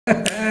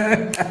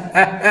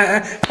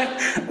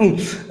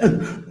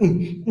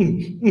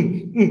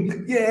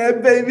Yeah,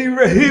 baby,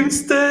 Raheem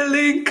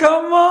Sterling,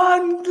 come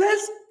on,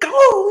 let's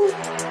go.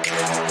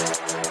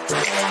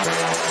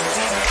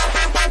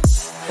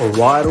 All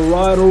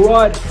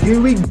right.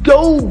 Here we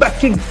go,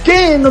 back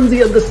again on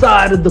the other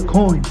side of the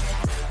coin.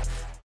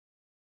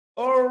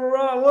 All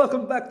right,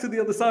 welcome back to the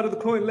other side of the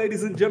coin,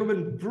 ladies and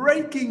gentlemen.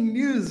 Breaking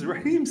news: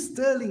 Raheem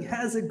Sterling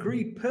has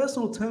agreed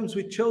personal terms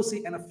with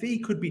Chelsea, and a fee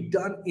could be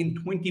done in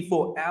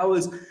 24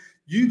 hours.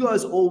 You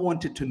guys all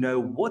wanted to know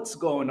what's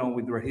going on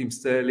with Raheem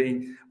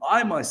Sterling.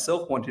 I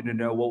myself wanted to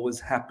know what was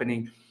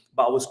happening,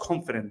 but I was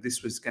confident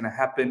this was going to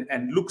happen,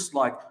 and looks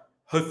like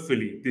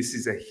hopefully this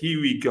is a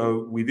here we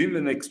go within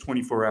the next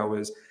 24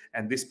 hours,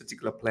 and this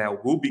particular player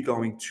will be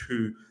going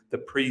to the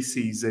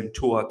preseason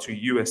tour to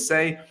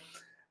USA.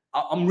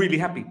 I'm really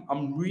happy.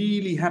 I'm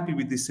really happy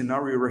with this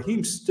scenario.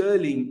 Raheem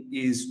Sterling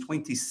is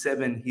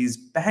 27. He's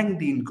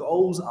banged in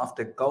goals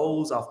after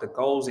goals after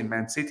goals in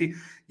Man City.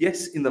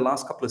 Yes, in the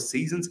last couple of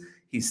seasons,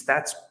 his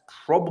stats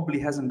probably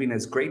hasn't been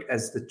as great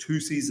as the 2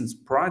 seasons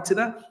prior to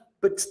that,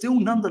 but still,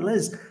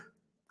 nonetheless,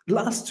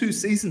 last 2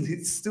 seasons,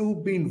 it's still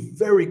been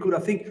very good. I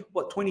think,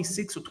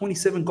 26 or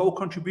 27 goal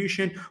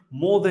contribution,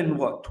 more than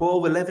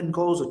 12, 11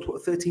 goals or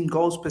 13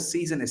 goals per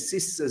season,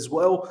 assists as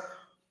well.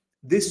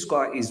 This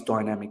guy is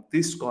dynamic.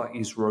 This guy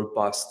is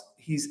robust.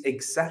 He's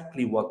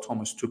exactly what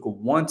Thomas Tuchel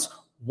wants.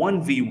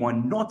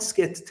 1v1, not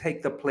scared to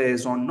take the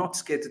players on, not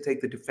scared to take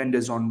the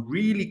defenders on,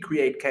 really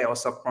create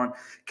chaos up front,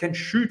 can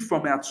shoot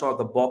from outside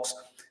the box,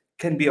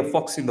 can be a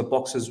fox in the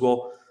box as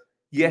well.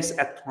 Yes,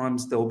 at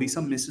times there will be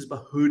some misses,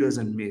 but who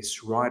doesn't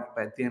miss, right?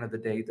 But at the end of the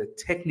day, the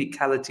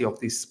technicality of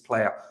this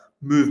player,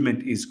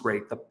 movement is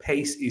great. The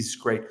pace is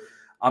great.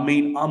 I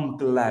mean, I'm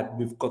glad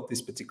we've got this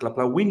particular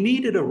player. We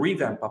needed a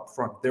revamp up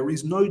front. There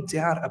is no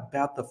doubt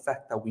about the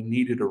fact that we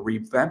needed a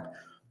revamp,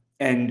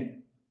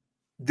 and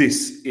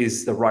this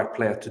is the right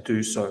player to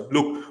do so.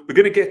 Look, we're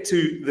going to get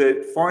to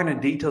the finer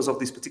details of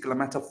this particular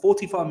matter.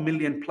 45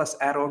 million plus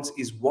add-ons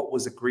is what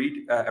was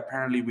agreed,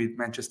 apparently, with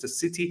Manchester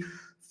City.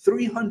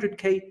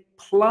 300k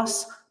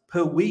plus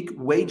per week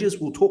wages.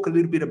 We'll talk a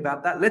little bit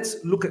about that. Let's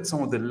look at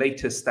some of the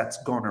latest stats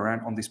gone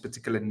around on this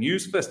particular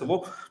news. First of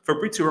all,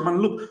 Fabrizio Romano.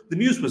 Look, the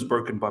news was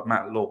broken by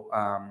Matt Law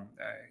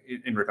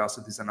in regards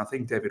to this, and I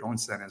think David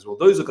Ornstein as well.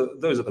 Those are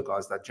the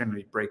guys that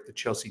generally break the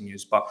Chelsea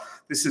news. But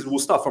we'll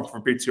start from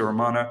Fabrizio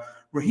Romano.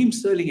 Raheem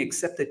Sterling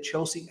accepted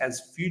Chelsea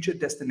as future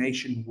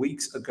destination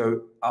weeks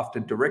ago after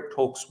direct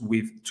talks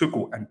with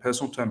Tuchel and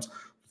personal terms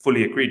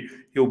fully agreed.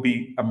 He'll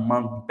be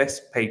among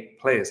best paid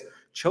players.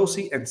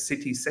 Chelsea and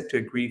City set to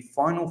agree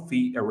final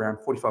fee around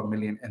 45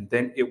 million, and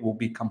then it will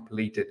be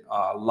completed.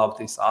 I love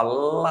this. I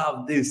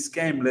love this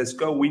game. Let's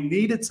go. We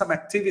needed some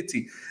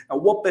activity.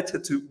 And what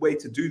better way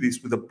to do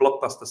this with a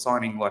blockbuster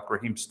signing like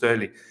Raheem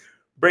Sterling?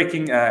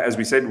 Breaking, as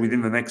we said,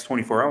 within the next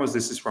 24 hours.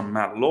 This is from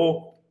Matt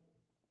Law.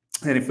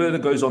 And it further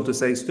goes on to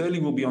say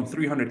Sterling will be on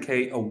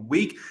 300k a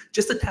week,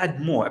 just a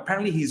tad more.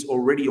 Apparently, he's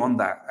already on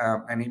that,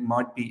 and it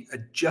might be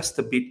just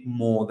a bit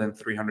more than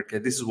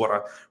 300k. This is what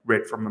I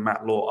read from the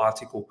Matt Law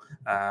article.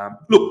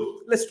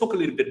 Look, let's talk a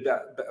little bit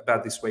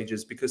about these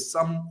wages, because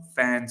some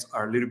fans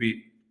are a little bit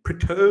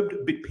perturbed,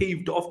 a bit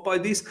peeved off by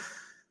this.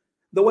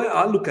 The way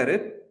I look at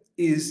it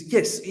is,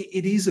 yes,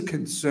 it is a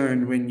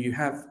concern when you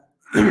have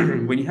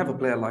when you have a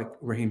player like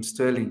Raheem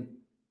Sterling.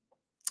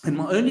 And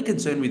my only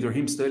concern with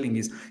Raheem Sterling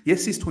is,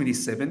 yes, he's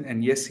 27,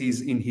 and yes, he's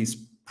in his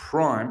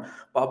prime,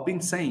 but I've been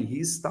saying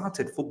he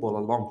started football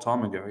a long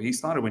time ago. He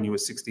started when he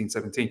was 16,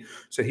 17.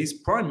 So his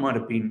prime might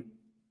have been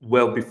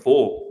well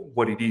before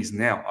what it is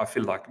now. I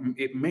feel like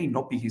it may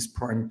not be his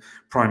prime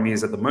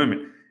years at the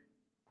moment.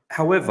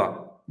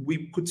 However,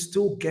 we could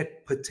still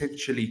get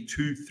potentially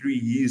 2-3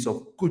 years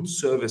of good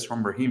service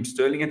from Raheem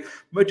Sterling, and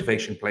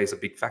motivation plays a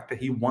big factor.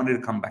 He wanted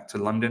to come back to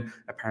London.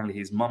 Apparently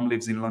his mum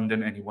lives in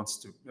London, and he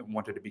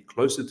wanted to be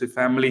closer to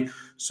family.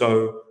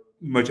 So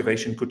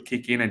motivation could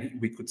kick in,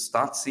 and we could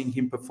start seeing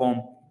him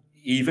perform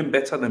even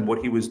better than what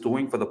he was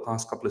doing for the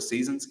past couple of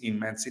seasons in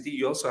Man City.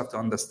 You also have to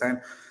understand,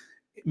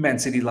 Man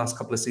City last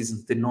couple of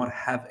seasons did not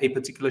have a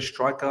particular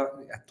striker.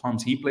 At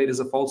times he played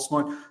as a false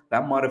nine.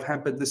 That might have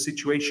hampered the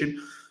situation.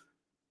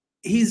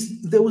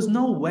 There was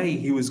no way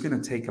he was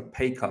going to take a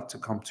pay cut to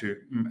come to,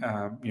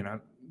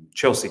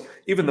 Chelsea.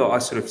 Even though I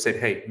sort of said,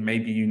 hey,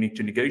 maybe you need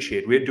to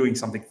negotiate. We're doing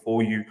something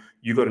for you.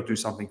 You got to do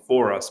something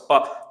for us.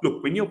 But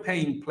look, when you're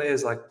paying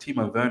players like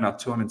Timo Werner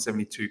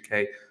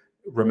 272k,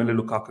 Romelu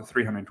Lukaku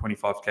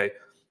 325k,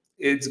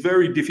 it's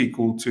very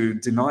difficult to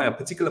deny a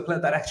particular player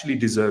that actually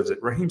deserves it.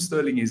 Raheem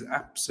Sterling is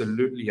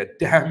absolutely a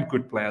damn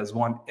good player. Has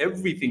won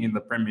everything in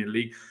the Premier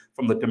League.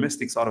 From the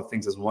domestic side of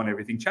things, has won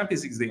everything.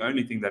 Champions League is the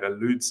only thing that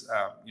eludes,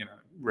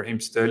 Raheem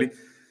Sterling.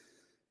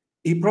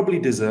 He probably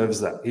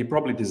deserves that. He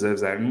probably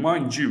deserves that. And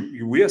mind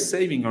you, we are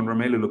saving on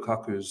Romelu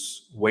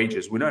Lukaku's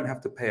wages. We don't have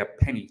to pay a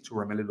penny to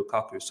Romelu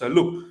Lukaku. So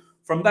look,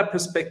 from that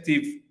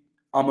perspective,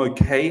 I'm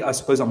okay. I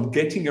suppose I'm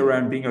getting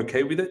around being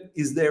okay with it.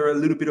 Is there a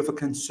little bit of a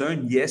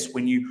concern? Yes,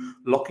 when you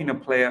lock in a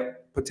player,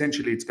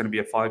 potentially it's going to be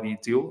a 5-year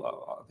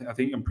deal.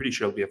 I'm pretty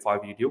sure it'll be a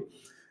 5-year deal.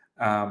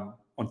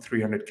 on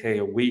 300K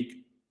a week.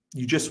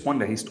 You just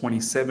wonder, he's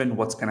 27,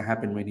 what's going to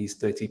happen when he's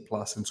 30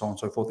 plus and so on and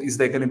so forth. Is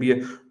there going to be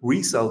a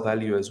resale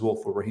value as well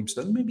for Raheem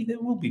Sterling? Maybe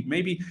there will be.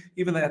 Maybe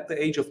even at the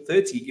age of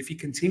 30, if he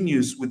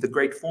continues with the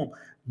great form,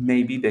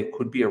 maybe there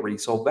could be a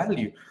resale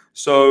value.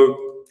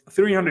 So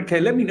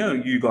 300K, let me know,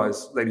 you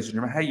guys, ladies and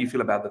gentlemen, how you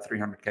feel about the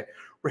 300K.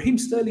 Raheem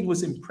Sterling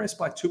was impressed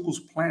by Tuchel's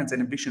plans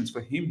and ambitions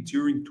for him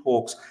during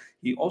talks.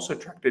 He also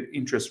attracted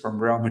interest from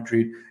Real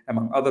Madrid,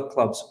 among other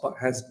clubs, but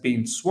has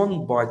been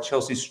swung by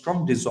Chelsea's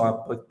strong desire,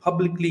 both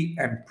publicly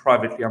and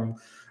privately.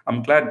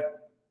 I'm glad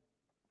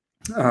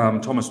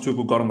Thomas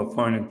Tuchel got on the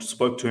phone and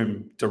spoke to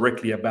him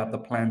directly about the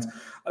plans.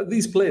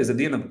 These players, at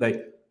the end of the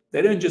day,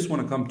 they don't just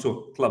want to come to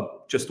a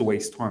club just to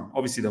waste time.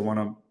 Obviously, they want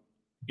to,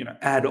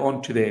 add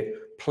on to their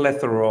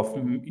plethora of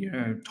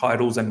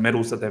titles and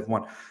medals that they've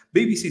won.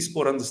 BBC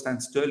Sport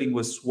understands Sterling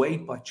was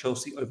swayed by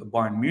Chelsea over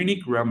Bayern Munich,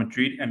 Real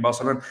Madrid, and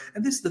Barcelona.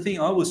 And this is the thing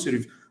I was sort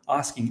of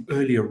asking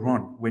earlier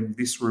on when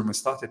this rumor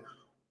started.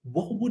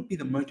 What would be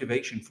the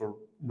motivation for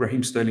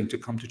Raheem Sterling to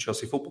come to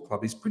Chelsea Football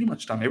Club? He's pretty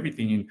much done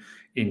everything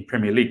in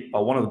Premier League,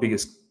 but one of the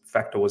biggest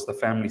factor was the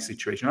family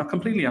situation. I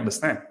completely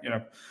understand.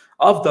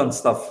 I've done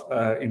stuff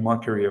in my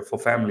career for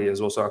family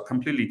as well, so I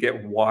completely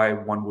get why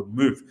one would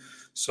move.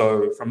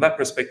 So from that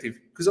perspective,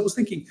 because I was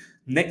thinking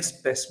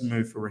next best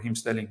move for Raheem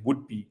Sterling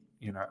would be,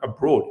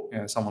 abroad,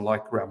 someone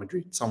like Real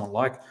Madrid, someone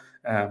like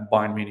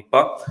Bayern Munich,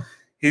 but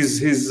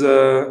he's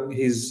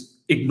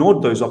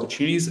ignored those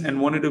opportunities and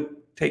wanted to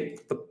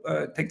take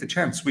the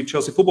chance with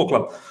Chelsea Football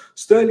Club.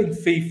 Sterling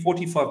fee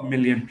 45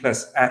 million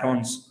plus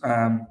add-ons,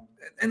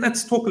 and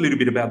let's talk a little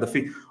bit about the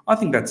fee. I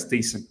think that's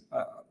decent.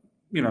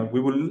 We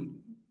were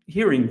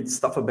hearing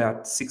stuff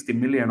about 60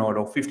 million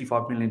or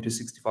 55 million to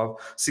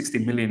 60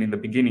 million in the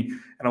beginning,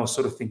 and I was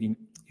sort of thinking,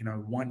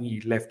 1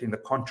 year left in the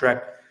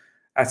contract,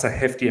 that's a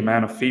hefty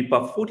amount of fee,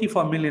 but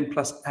 45 million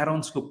plus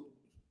add-ons, look,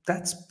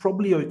 that's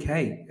probably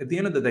okay. At the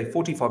end of the day,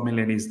 45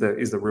 million is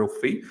the real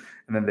fee,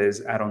 and then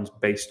there's add-ons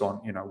based on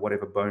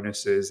whatever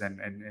bonuses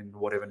and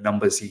whatever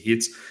numbers he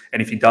hits.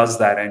 And if he does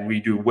that and we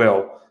do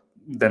well,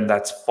 then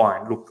that's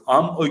fine. Look,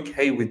 I'm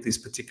okay with this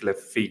particular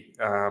fee.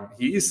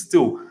 He is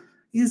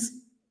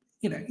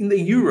in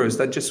the Euros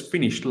that just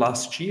finished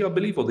last year, I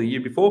believe, or the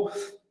year before,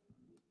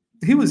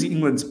 he was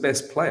England's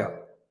best player.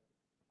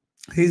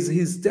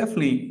 He's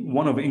definitely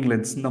one of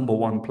England's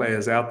 #1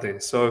 players out there.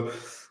 So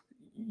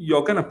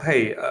you're going to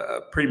pay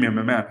a premium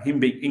amount. Him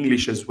being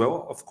English as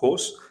well, of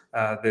course,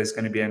 there's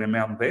going to be an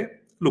amount there.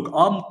 Look,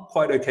 I'm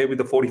quite okay with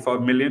the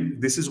 45 million.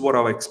 This is what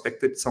I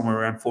expected, somewhere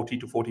around 40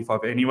 to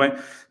 45 anyway.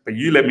 But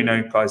you let me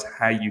know, guys,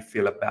 how you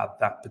feel about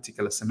that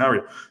particular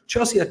scenario.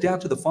 Chelsea are down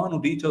to the final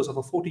details of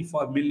a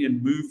 45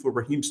 million move for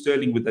Raheem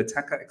Sterling, with the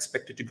attacker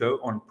expected to go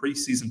on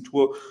pre-season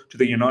tour to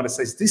the United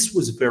States. This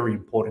was very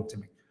important to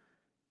me.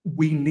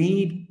 We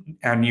need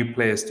our new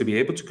players to be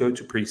able to go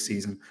to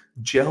pre-season,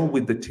 gel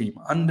with the team,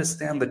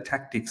 understand the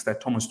tactics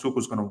that Thomas Tuchel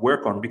is going to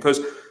work on,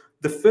 because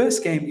the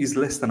first game is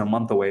less than a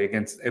month away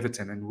against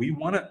Everton, and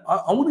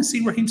I want to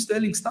see Raheem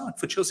Sterling start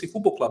for Chelsea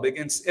Football Club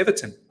against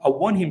Everton. I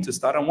want him to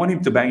start. I want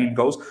him to bang in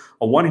goals.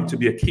 I want him to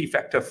be a key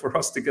factor for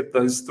us to get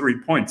those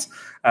 3 points.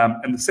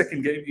 And the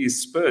second game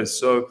is Spurs.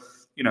 So,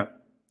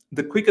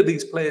 the quicker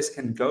these players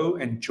can go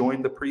and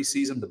join the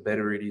preseason, the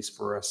better it is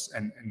for us.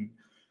 And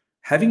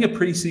having a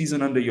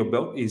preseason under your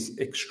belt is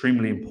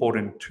extremely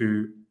important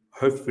to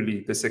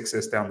hopefully the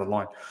success down the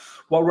line.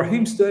 While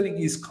Raheem Sterling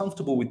is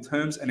comfortable with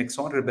terms and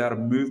excited about a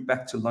move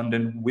back to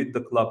London with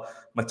the club,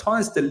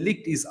 Matthijs de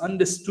Ligt is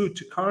understood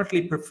to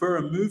currently prefer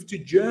a move to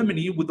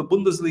Germany with the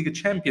Bundesliga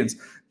champions.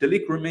 De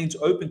Ligt remains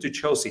open to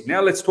Chelsea.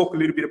 Now let's talk a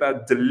little bit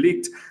about de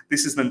Ligt.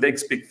 This is the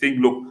next big thing.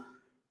 Look,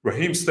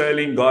 Raheem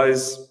Sterling,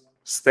 guys,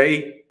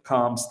 stay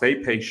calm, stay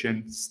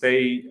patient,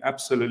 stay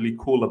absolutely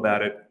cool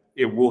about it.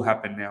 It will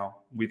happen now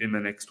within the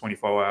next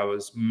 24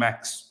 hours,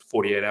 max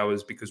 48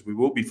 hours, because we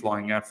will be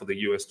flying out for the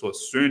US tour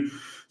soon.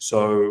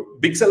 So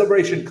big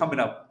celebration coming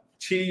up.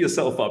 Cheer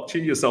yourself up.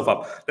 Cheer yourself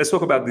up. Let's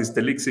talk about this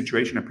de Ligt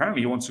situation.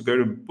 Apparently he wants to go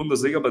to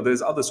Bundesliga, but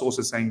there's other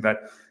sources saying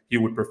that he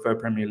would prefer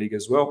Premier League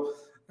as well.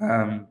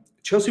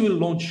 Chelsea will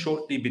launch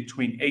shortly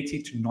between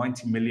 80 to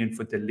 90 million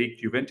for de Ligt.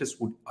 Juventus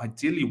would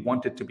ideally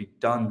want it to be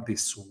done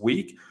this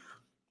week.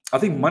 I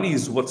think money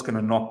is what's going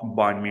to knock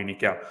Bayern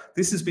Munich out.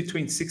 This is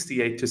between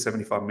 68 to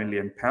 75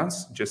 million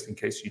pounds, just in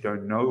case you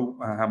don't know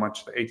how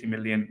much the 80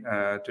 million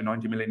to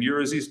 90 million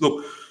euros is.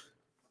 Look,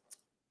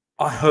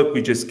 I hope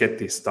we just get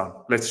this done.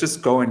 Let's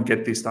just go and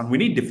get this done. We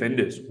need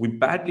defenders. We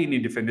badly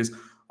need defenders.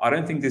 I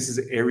don't think this is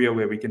an area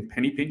where we can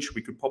penny pinch.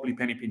 We could probably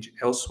penny pinch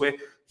elsewhere.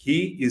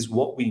 He is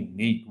what we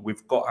need.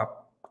 We've got a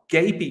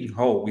gaping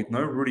hole with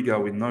no Rudiger,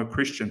 with no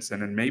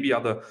Christensen, and maybe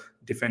other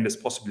defenders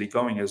possibly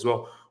going as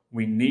well.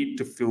 We need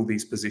to fill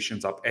these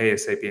positions up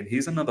ASAP. And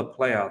he's another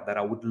player that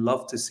I would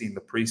love to see in the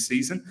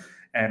preseason.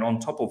 And on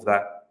top of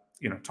that,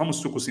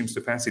 Thomas Tuchel seems to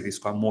fancy this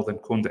guy more than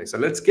Koundé. So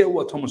let's get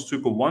what Thomas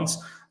Tuchel wants.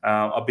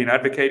 I've been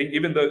advocating,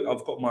 even though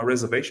I've got my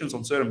reservations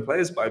on certain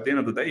players, but at the end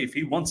of the day, if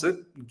he wants it,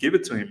 give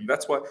it to him.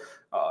 That's why,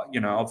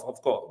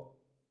 I've got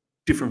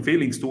different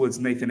feelings towards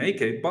Nathan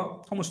Ake,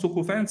 but Thomas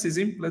Tuchel fancies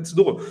him. Let's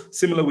do it.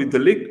 Similar with the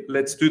Ligt,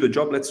 let's do the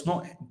job. Let's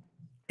not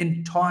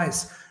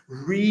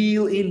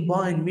reel in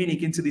Bayern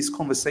Munich into this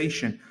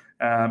conversation,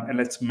 and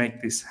let's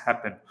make this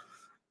happen.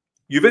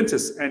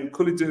 Juventus and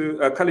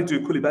Kalidou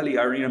Koulibaly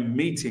are in a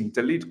meeting.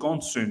 De Ligt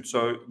gone soon, so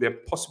they're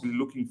possibly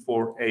looking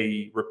for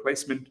a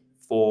replacement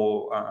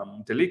for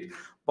De Ligt.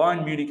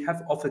 Bayern Munich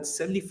have offered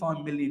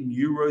 75 million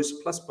euros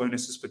plus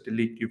bonuses for De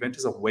Ligt.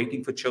 Juventus are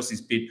waiting for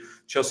Chelsea's bid.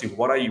 Chelsea,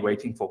 what are you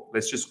waiting for?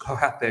 Let's just go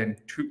out there and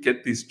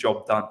get this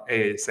job done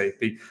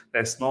ASAP.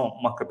 Let's not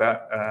muck about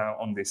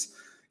on this.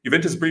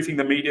 Juventus briefing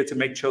the media to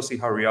make Chelsea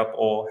hurry up,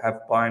 or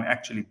have Bayern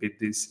actually bid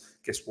this?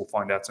 Guess we'll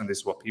find out. And this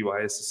is what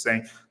PYS is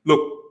saying.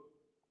 Look,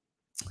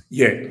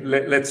 yeah,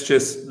 let's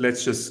just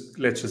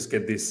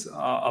get this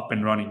up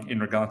and running in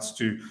regards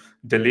to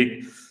De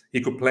Ligt. He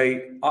could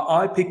play.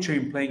 I picture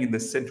him playing in the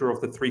center of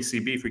the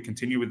 3CB. If we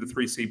continue with the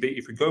 3CB,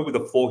 if we go with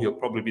a 4, he'll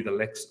probably be the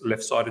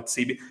left-sided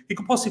CB. He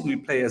could possibly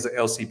play as an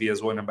LCB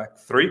as well in a back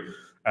 3.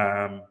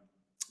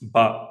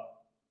 But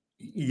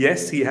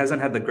yes, he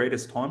hasn't had the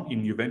greatest time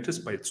in Juventus,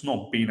 but it's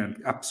not been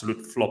an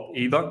absolute flop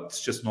either.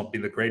 It's just not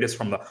been the greatest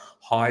from the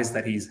highs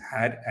that he's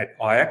had at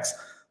Ajax.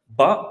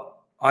 But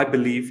I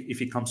believe if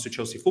he comes to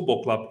Chelsea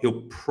Football Club,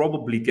 he'll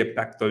probably get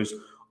back those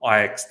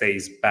Ajax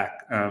days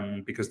back,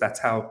 because that's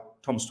how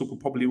Thomas Tuchel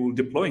probably will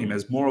deploy him,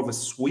 as more of a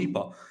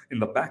sweeper in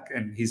the back,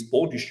 and his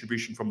ball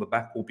distribution from the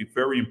back will be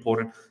very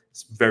important.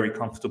 It's very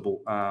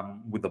comfortable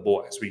with the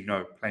ball, as we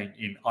know, playing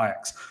in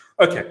Ajax.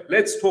 Okay,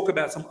 let's talk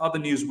about some other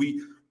news.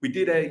 We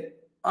did a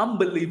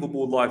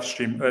unbelievable live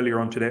stream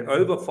earlier on today.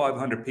 Over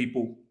 500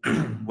 people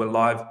were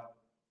live,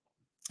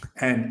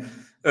 and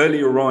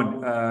earlier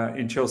on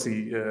in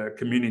Chelsea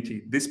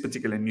community, this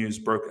particular news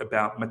broke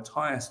about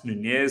Matheus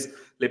Nunes.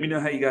 Let me know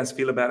how you guys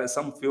feel about it.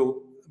 Some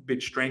feel a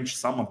bit strange.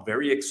 Some are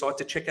very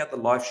excited. Check out the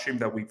live stream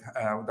that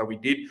we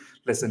did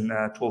less than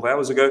 12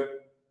 hours ago.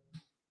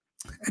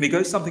 And it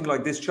goes something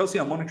like this. Chelsea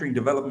are monitoring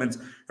developments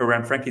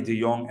around Frankie de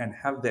Jong and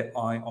have their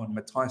eye on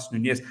Matheus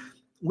Nunes.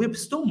 We're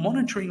still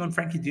monitoring on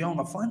Frankie de Jong.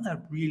 I find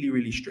that really,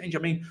 really strange. I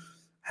mean,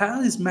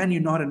 how is Man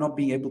United not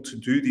being able to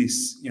do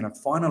this,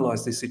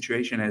 finalize this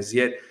situation as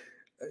yet?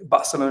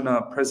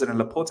 Barcelona president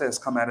Laporta has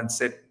come out and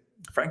said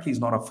Frankie's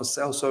not up for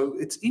sale. So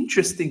it's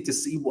interesting to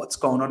see what's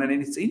going on. And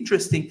it's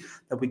interesting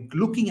that we're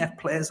looking at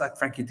players like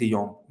Frankie de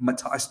Jong,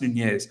 Matheus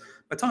Nunes.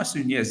 Matheus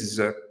Nunes is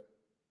a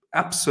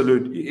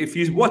absolute, if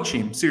you watch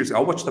him, seriously, I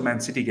watched the Man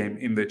City game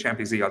in the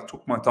Champions League. I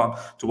took my time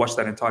to watch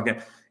that entire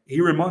game.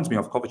 He reminds me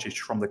of Kovacic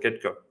from the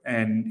get-go.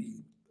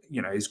 And,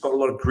 he's got a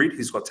lot of grit.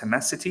 He's got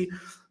tenacity.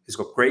 He's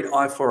got great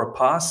eye for a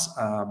pass.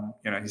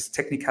 His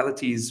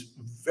technicality is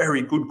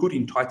very good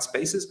in tight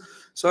spaces.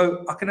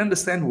 So I can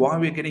understand why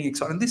we're getting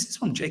excited. And this is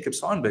from Jacob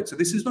Steinberg, so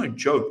this is no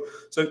joke.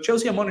 So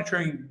Chelsea are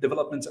monitoring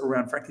developments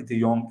around Frankie de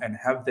Jong and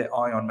have their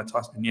eye on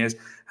Matheus Nunes.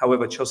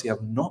 However, Chelsea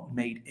have not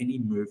made any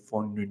move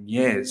for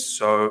Nunes.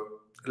 So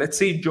let's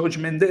see.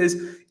 Jorge Mendes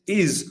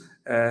is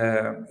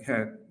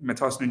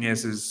Matheus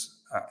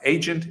Nunes'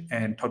 agent,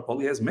 and Todd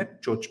Boehly has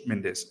met Jorge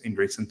Mendes in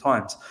recent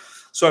times.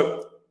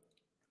 So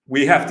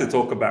we have to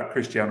talk about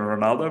Cristiano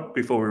Ronaldo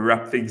before we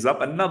wrap things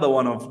up. Another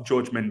one of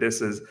Jorge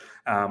Mendes'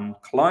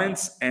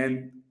 clients.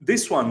 And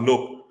this one,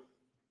 look,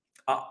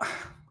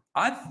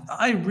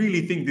 I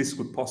really think this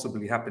could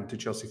possibly happen to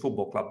Chelsea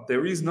Football Club.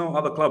 There is no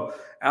other club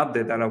out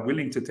there that are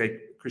willing to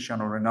take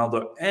Cristiano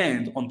Ronaldo.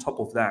 And on top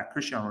of that,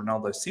 Cristiano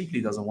Ronaldo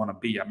simply doesn't want to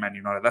be at Man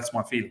United. That's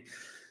my feeling.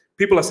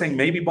 People are saying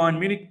maybe Bayern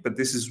Munich, but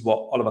this is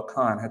what Oliver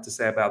Kahn had to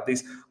say about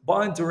this.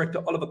 Bayern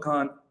director Oliver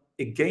Kahn,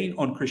 again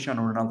on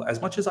Cristiano Ronaldo.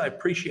 As much as I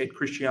appreciate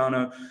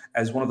Cristiano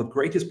as one of the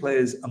greatest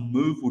players, a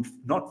move would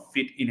not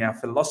fit in our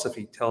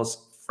philosophy,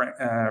 tells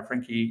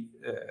Frankie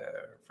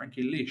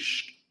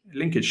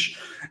Linkish,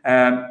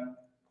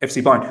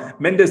 FC Bayern.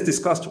 Mendes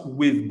discussed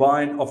with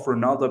Bayern of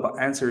Ronaldo, but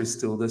answer is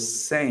still the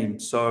same.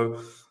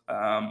 So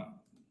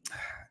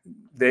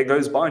there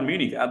goes Bayern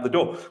Munich out the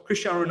door.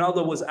 Cristiano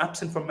Ronaldo was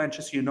absent from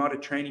Manchester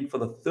United training for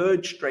the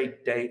 3rd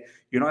straight day.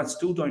 United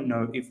still don't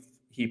know if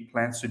he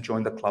plans to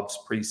join the club's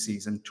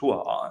pre-season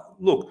tour.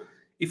 Look,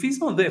 if he's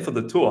not there for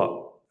the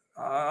tour,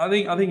 I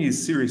think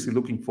he's seriously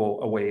looking for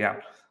a way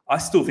out. I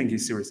still think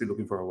he's seriously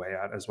looking for a way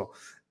out as well.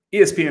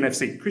 ESPN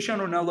FC,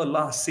 Cristiano Ronaldo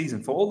last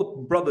season, for all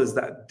the brothers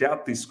that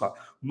doubt this guy,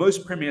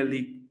 most Premier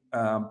League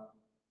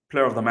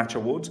Player of the Match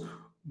awards,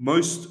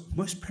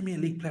 most Premier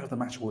League Player of the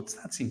Match awards.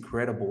 That's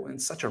incredible.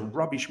 And such a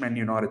rubbish Man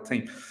United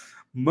team.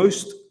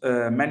 Most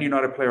Man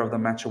United Player of the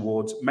Match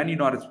awards, Man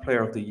United's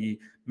Player of the Year,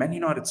 Man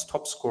United's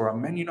top scorer,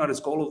 Man United's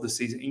goal of the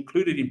season,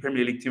 included in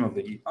Premier League Team of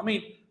the Year. I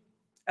mean,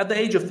 at the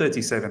age of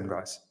 37,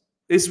 guys,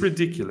 it's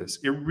ridiculous.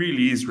 It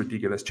really is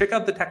ridiculous. Check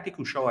out the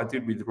tactical show I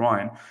did with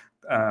Ryan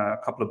a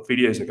couple of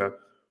videos ago.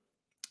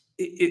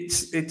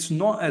 It's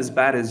not as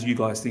bad as you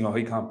guys think, oh,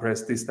 he can't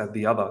press this, that,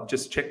 the other.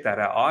 Just check that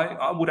out.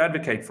 I would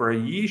advocate for a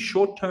year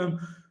short-term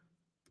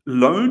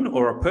loan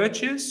or a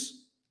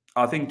purchase.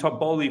 I think Top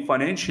Bowley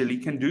financially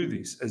can do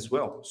this as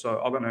well.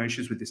 So I've got no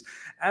issues with this.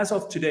 As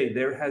of today,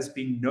 there has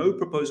been no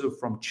proposal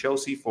from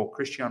Chelsea for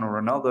Cristiano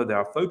Ronaldo. They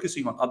are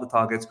focusing on other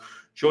targets.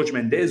 Jorge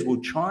Mendes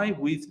will try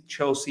with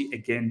Chelsea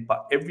again,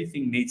 but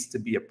everything needs to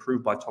be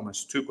approved by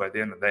Thomas Tuchel. At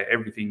the end of the day,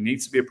 everything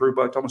needs to be approved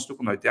by Thomas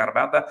Tuchel, no doubt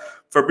about that.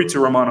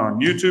 Fabrizio Romano on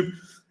YouTube.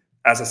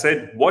 As I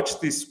said, watch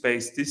this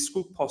space. This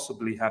could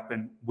possibly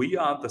happen. We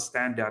are the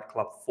standout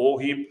club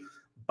for him.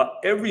 But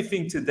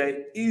everything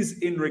today is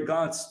in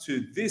regards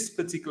to this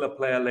particular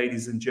player,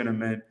 ladies and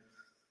gentlemen,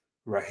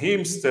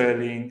 Raheem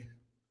Sterling.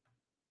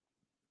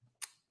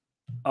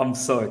 I'm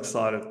so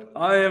excited.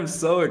 I am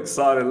so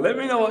excited. Let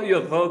me know what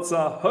your thoughts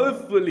are.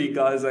 Hopefully,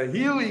 guys,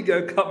 here we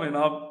go coming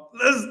up.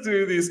 Let's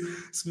do this.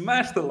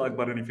 Smash the like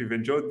button if you've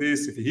enjoyed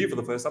this. If you're here for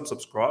the first time,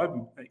 subscribe.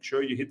 Make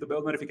sure you hit the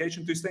bell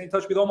notification to stay in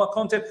touch with all my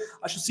content.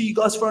 I shall see you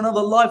guys for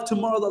another live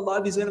tomorrow. The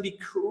live is going to be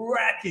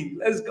cracking.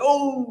 Let's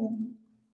go.